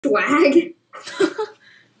swag.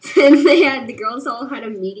 And the girls all had a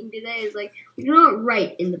meeting today. It's like, we do not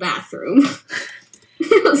write in the bathroom.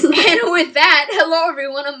 And with that, hello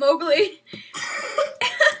everyone, I'm Mowgli.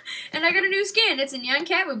 And I got a new skin. It's a nyan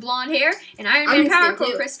cat with blonde hair, an Iron Man power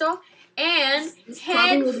core crystal, and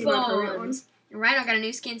headphones. And Rhino got a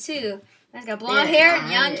new skin too. He's got blonde hair,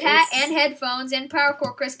 nyan cat, and headphones, and power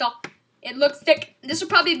core crystal. It looks thick. This will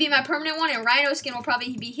probably be my permanent one, and Rhino's skin will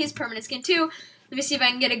probably be his permanent skin too. Let me see if I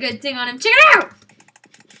can get a good thing on him. Check it out!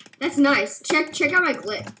 That's nice. Check out my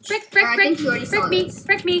glitch.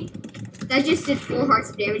 Frick me. That just did 4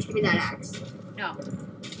 hearts of damage. Give me that axe. No.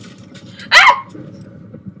 Ah!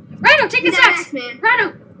 Rhino, take this axe! Man.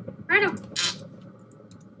 Rhino!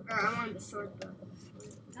 I wanted the sword though.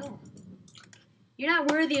 No. You're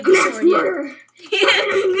not worthy of the sword yet.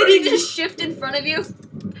 Did he just shift in front of you?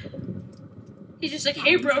 He's just like,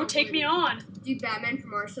 hey bro, take me on. Dude, Batman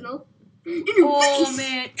from Arsenal. Oh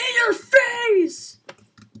man, in your face!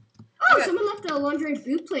 Oh, okay. Someone left a laundry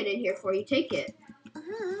boot plate in here for you. Take it.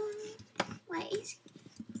 Why is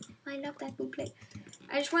I love that boot plate.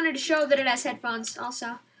 I just wanted to show that it has headphones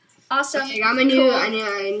also. Awesome. Okay, I got my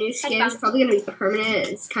new skin. It's probably gonna be permanent.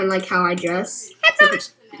 It's kind of like how I dress.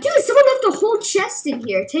 Headphones. Dude, someone left a whole chest in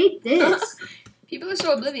here. Take this. People are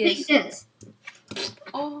so oblivious. Take this.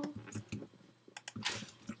 Oh.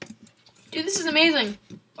 Dude, this is amazing.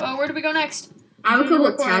 Where do we go next? I have a couple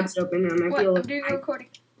of tabs open. I'm doing a recording.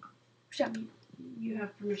 Shut me. You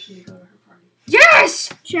have permission to go to her party. Yes!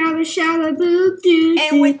 Shabba shabba boop doo.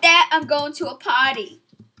 And with that, I'm going to a party.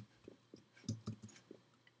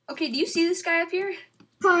 Okay, do you see this guy up here?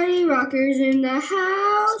 Party rockers in the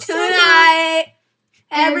house tonight.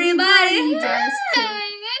 Everybody just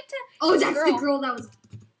oh, that's the girl that was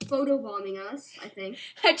photobombing us, I think.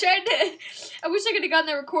 I wish I could have gotten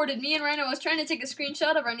that recorded. Me and Rhino, I was trying to take a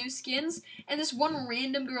screenshot of our new skins, and this one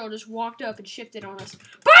random girl just walked up and shifted on us.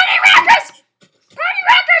 Party rockers! Party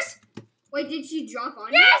rockers! Wait, did she drop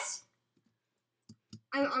on you? Yes!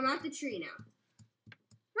 I'm at the tree now.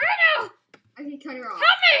 Rhino! I can cut her off.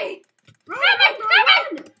 Help me! Run!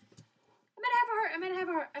 I'm at half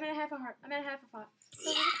a heart. I'm at half a heart.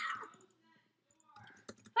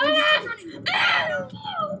 Oh,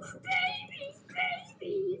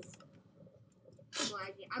 babies!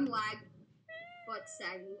 I'm lagged, but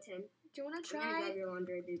sagging, Tim. Do you want to try? I'm gonna grab your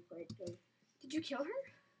laundry boot plate. Did you kill her?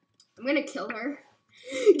 I'm gonna kill her.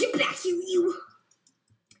 Get back here, you!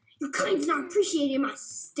 Your kind's not appreciated in my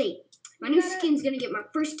state. My new skin's gonna get my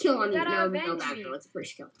first kill on you. No, it's the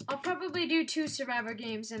first kill. I'll probably do 2 survivor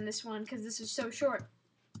games in this one because this is so short.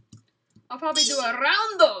 I'll probably do a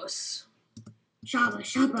roundos.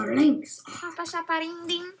 Shabba links. Shabba ring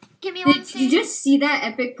ding. Give me one. Did you just see that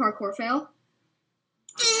epic parkour fail?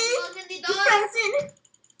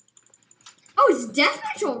 Oh, it's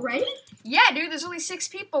deathmatch already? Yeah, dude. There's only 6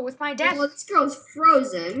 people with my death. Well, this girl's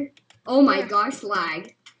frozen. Oh my gosh,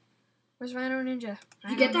 lag. Where's Rhino Ninja?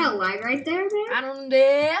 Did you get that lag right there, man? I don't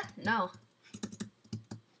dare. No.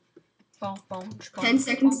 10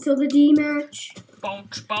 seconds till the D match. Well, I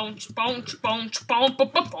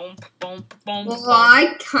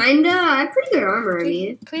have pretty good armor, I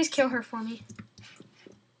mean. Please kill her for me.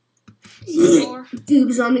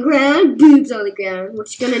 Boobs on the ground, boobs on the ground.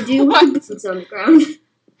 What you gonna do with boobs on the ground?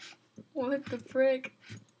 What the frick?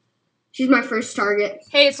 She's my first target.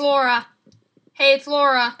 Hey, it's Laura. Hey, it's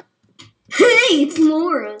Laura.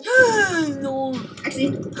 No.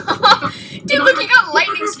 Actually. Dude, look, you got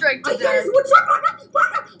lightning strike to there. What's up? I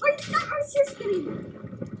was just kidding.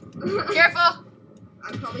 Careful.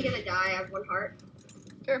 I'm probably gonna die. I have 1 heart.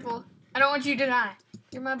 Careful. I don't want you to die.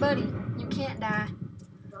 You're my buddy. You can't die.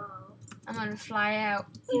 I'm gonna fly out.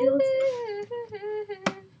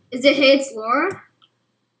 Is it Hey, it's Laura?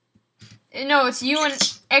 No, it's you and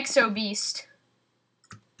Exo Beast.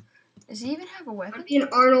 Does he even have a weapon? I'm an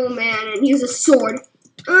Arnold man and use a sword.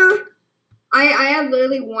 I have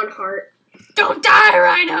literally 1 heart. Don't die,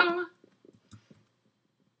 Rhino!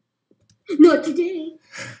 Not today.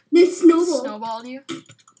 They snowballed you.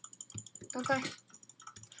 Don't die.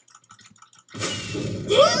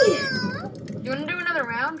 Dang it! Do you want to do another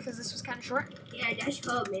round? Because this was kind of short. Yeah, that's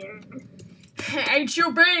cool, man.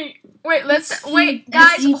 H-U-B! Wait,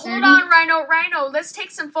 guys, hold on, Rhino, let's take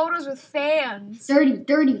some photos with fans. Dirty,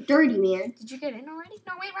 man. Did you get in already?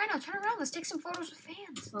 No, wait, Rhino, turn around, let's take some photos with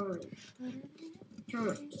fans. Fine.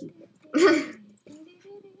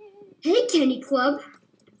 Hey, Candy Club.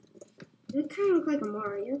 You kind of look like a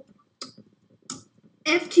Mario.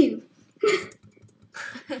 F2.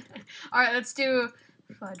 Alright, let's do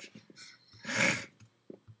fudge.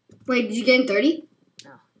 Wait, did you get in 30?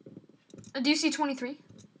 No. Do you see 23?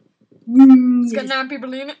 It's good now,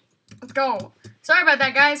 people in it. Let's go. Sorry about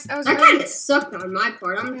that, guys. That kind of sucked on my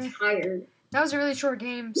part. I'm tired. That was a really short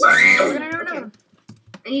game, so we're gonna do another one.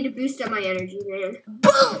 I need to boost up my energy, man.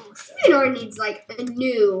 Boom! Fedor needs like a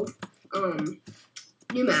new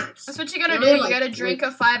maps. That's what you gotta do. You gotta drink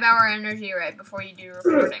a 5-hour energy right before you do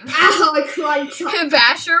recording. Ow, I karate chop.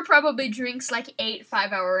 Basher probably drinks like 8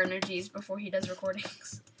 5-hour energies before he does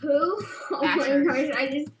recordings. Who? Oh Basher. my gosh, I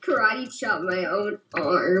just karate chopped my own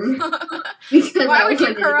arm. Because Why I would you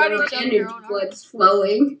wanted to karate get my chop energy your own arm? blood's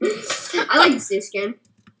flowing. I like this new skin.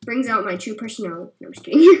 Brings out my true personality. No, I'm just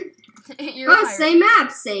kidding. Same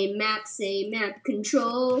map,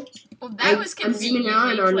 control. Well, that was convenient. I'm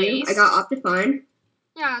zooming out on you. I got Optifine.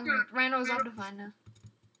 Yeah, Rhino's Optifine now.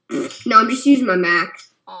 No, I'm just using my Mac.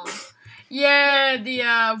 Oh. Yeah,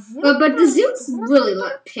 But the zoom's really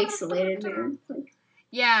pixelated, man.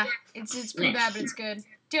 Yeah, it's pretty bad, but it's good.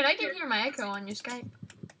 Dude, I can hear my echo on your Skype.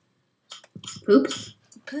 Poop.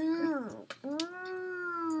 Poop.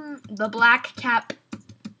 The black cap.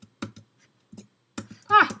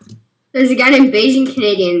 Ah. There's a guy named Beijing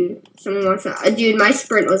Canadian. Someone wants to. Dude, my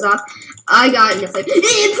sprint was off. I got in the flip.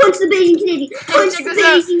 Punch the Beijing Canadian. Punch the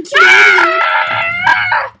Beijing Canadian.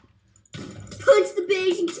 Punch the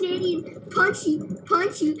Beijing Canadian.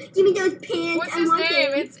 Punch you. Give me those pants. What's his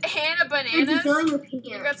name? It's Hannah Bananas.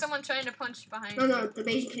 You got someone trying to punch behind you. No, the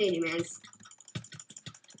Beijing Canadian man.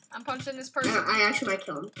 I'm punching this person. I actually might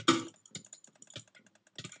kill him.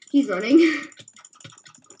 He's running.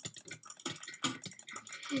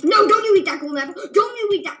 No, don't you eat that golden apple. Don't you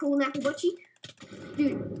eat that golden apple, butt cheek.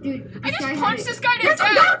 Dude. I just punched this guy to death.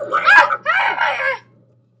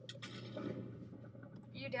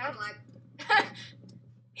 You dead?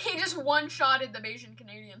 He just one-shotted the Asian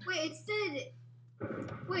Canadian. Wait,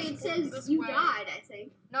 it says you died, I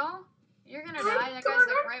think. No? You're gonna die. That guy's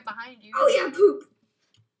like right behind you. Oh yeah, poop.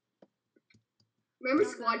 Remember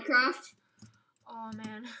Squadcraft? Oh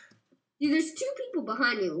man. Dude, there's 2 people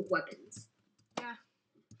behind me with weapons. Yeah.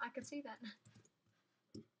 I could see that.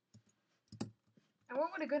 And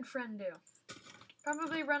what would a good friend do?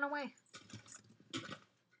 Probably run away.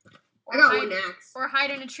 I got one axe. Or hide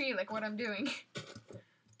in a tree like what I'm doing.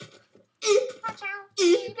 Watch out,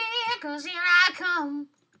 baby, 'cause here I come.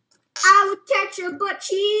 I would catch a butt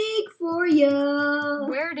cheek for ya.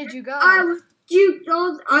 Where did you go? I'm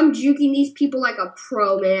juking these people like a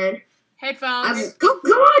pro, man. Headphones. Come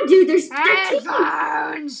on, dude. There's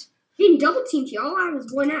headphones. Getting double teamed here. All I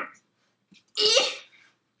was one axe.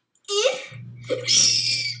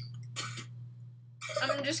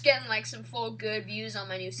 I'm just getting like some full good views on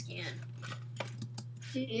my new skin.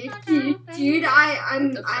 Dude, I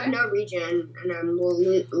have no regen and I'm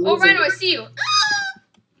losing. Oh, Rhino, I see you.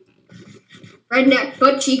 Redneck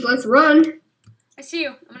butt cheek, let's run. I see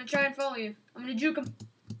you. I'm gonna try and follow you. I'm gonna juke him.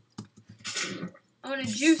 I'm gonna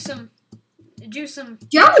juice him. Juice him. Do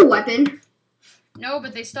you have a weapon? No,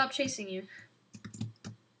 but they stopped chasing you.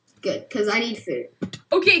 Good, because I need food.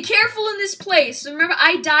 Okay, careful in this place. Remember,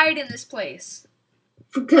 I died in this place.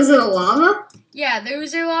 Because of the lava? Yeah, there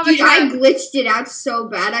was a lava trap. Dude, I glitched it out so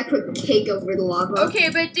bad, I put cake over the lava. Okay,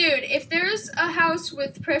 but dude, if there's a house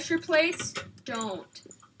with pressure plates, don't.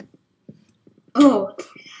 Oh.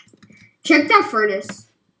 Check that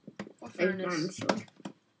furnace. What furnace?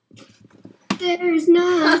 There's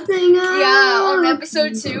nothing Yeah, on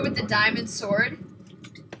episode 2 with the diamond sword.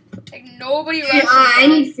 Like, nobody rushes I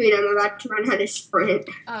need food. I'm about to learn how to sprint.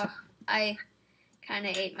 Oh, I kind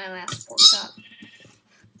of ate my last pork chop.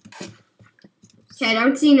 Okay, I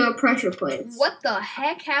don't see no pressure plates. What the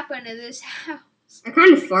heck happened to this house? I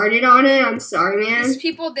kind of farted on it. I'm sorry, man. These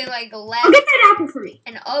people, they, like, left get that apple for me.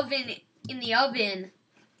 An oven in the oven.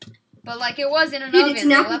 But, like, it wasn't an oven. They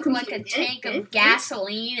left, like, a tank of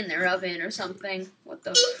gasoline in their oven or something. What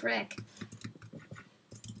the frick?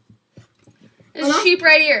 There's a sheep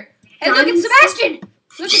right here. Hey, look at Sebastian!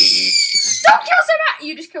 Look at... Don't kill Sebastian!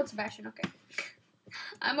 You just killed Sebastian, okay.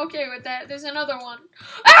 I'm okay with that. There's another one.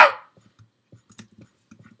 Ah!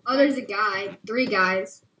 Oh, there's a guy. 3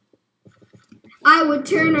 guys. I would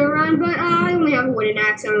turn around, but I only have a wooden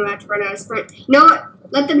axe. I'm about to run out of sprint. You know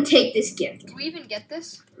what? Let them take this gift. Do we even get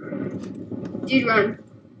this? Dude, run.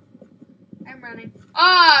 I'm running.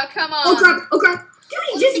 Ah, come on. Oh, crap. Dude,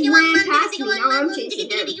 he just ran past me. Now I'm chasing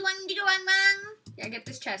him. Yeah, get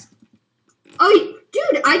this chest. Oh,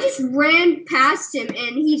 dude, I just ran past him,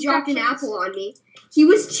 and he dropped an apple on me. He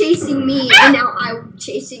was chasing me, and now I'm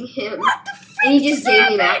chasing him. What the frick? And he just gave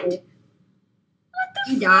me an apple. What the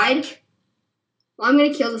frick? You died? Well, I'm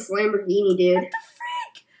gonna kill this Lamborghini, dude. What the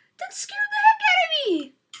frick? That scared the heck out of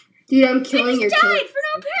me. Dude, I'm killing your killer. I just died for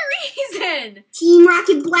no reason. Team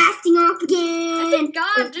Rocket blasting off again. I think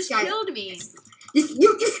God just killed me.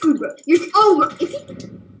 You're just screwed, bro.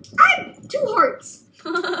 I have 2 hearts.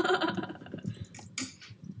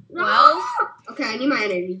 Well. Okay, I need my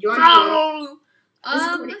energy. Do you want to do it? This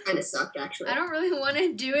recording kind of sucked, actually. I don't really want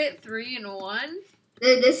to do it 3 in 1.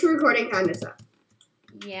 This recording kind of sucked.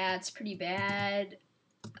 Yeah, it's pretty bad.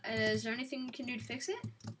 Is there anything we can do to fix it?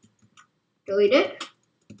 Delete it.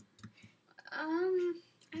 In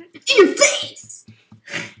your face!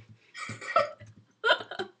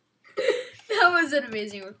 That was an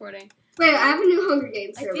amazing recording. Wait, I have a new Hunger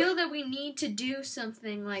Games server. I feel that we need to do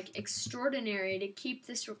something like extraordinary to keep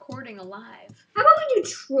this recording alive. How about we do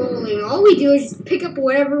trolling? All we do is just pick up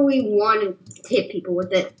whatever we want and hit people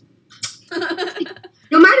with it.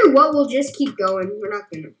 No matter what, we'll just keep going. We're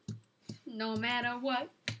not gonna. No matter what,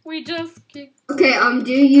 we just keep. Okay.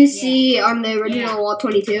 Do you see on the original wall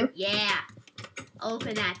 22? Yeah.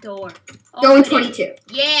 Open that door. Go in 22.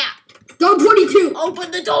 Yeah. Go 22.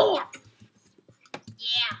 Open the door.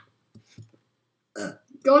 Yeah.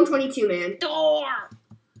 Go in 22, man. Door.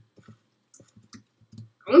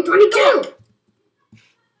 Go in 22.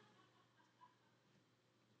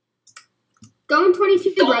 Go in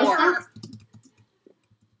 22, bro. Stop.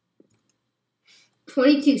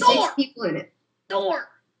 22, door. 6 people in it. Door.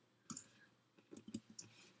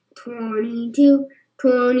 22,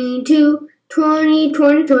 22, 20,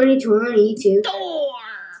 20, 20, 22. Door.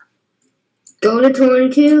 Go to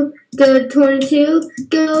 22, go to 22,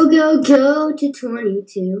 go to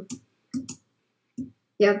 22.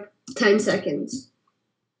 Yep, 10 seconds.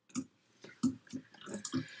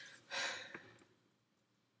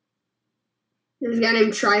 There's a guy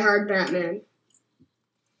named Tryhard Batman.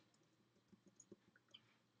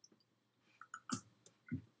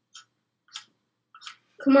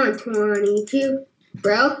 Come on, 22.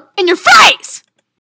 Bro? In your face!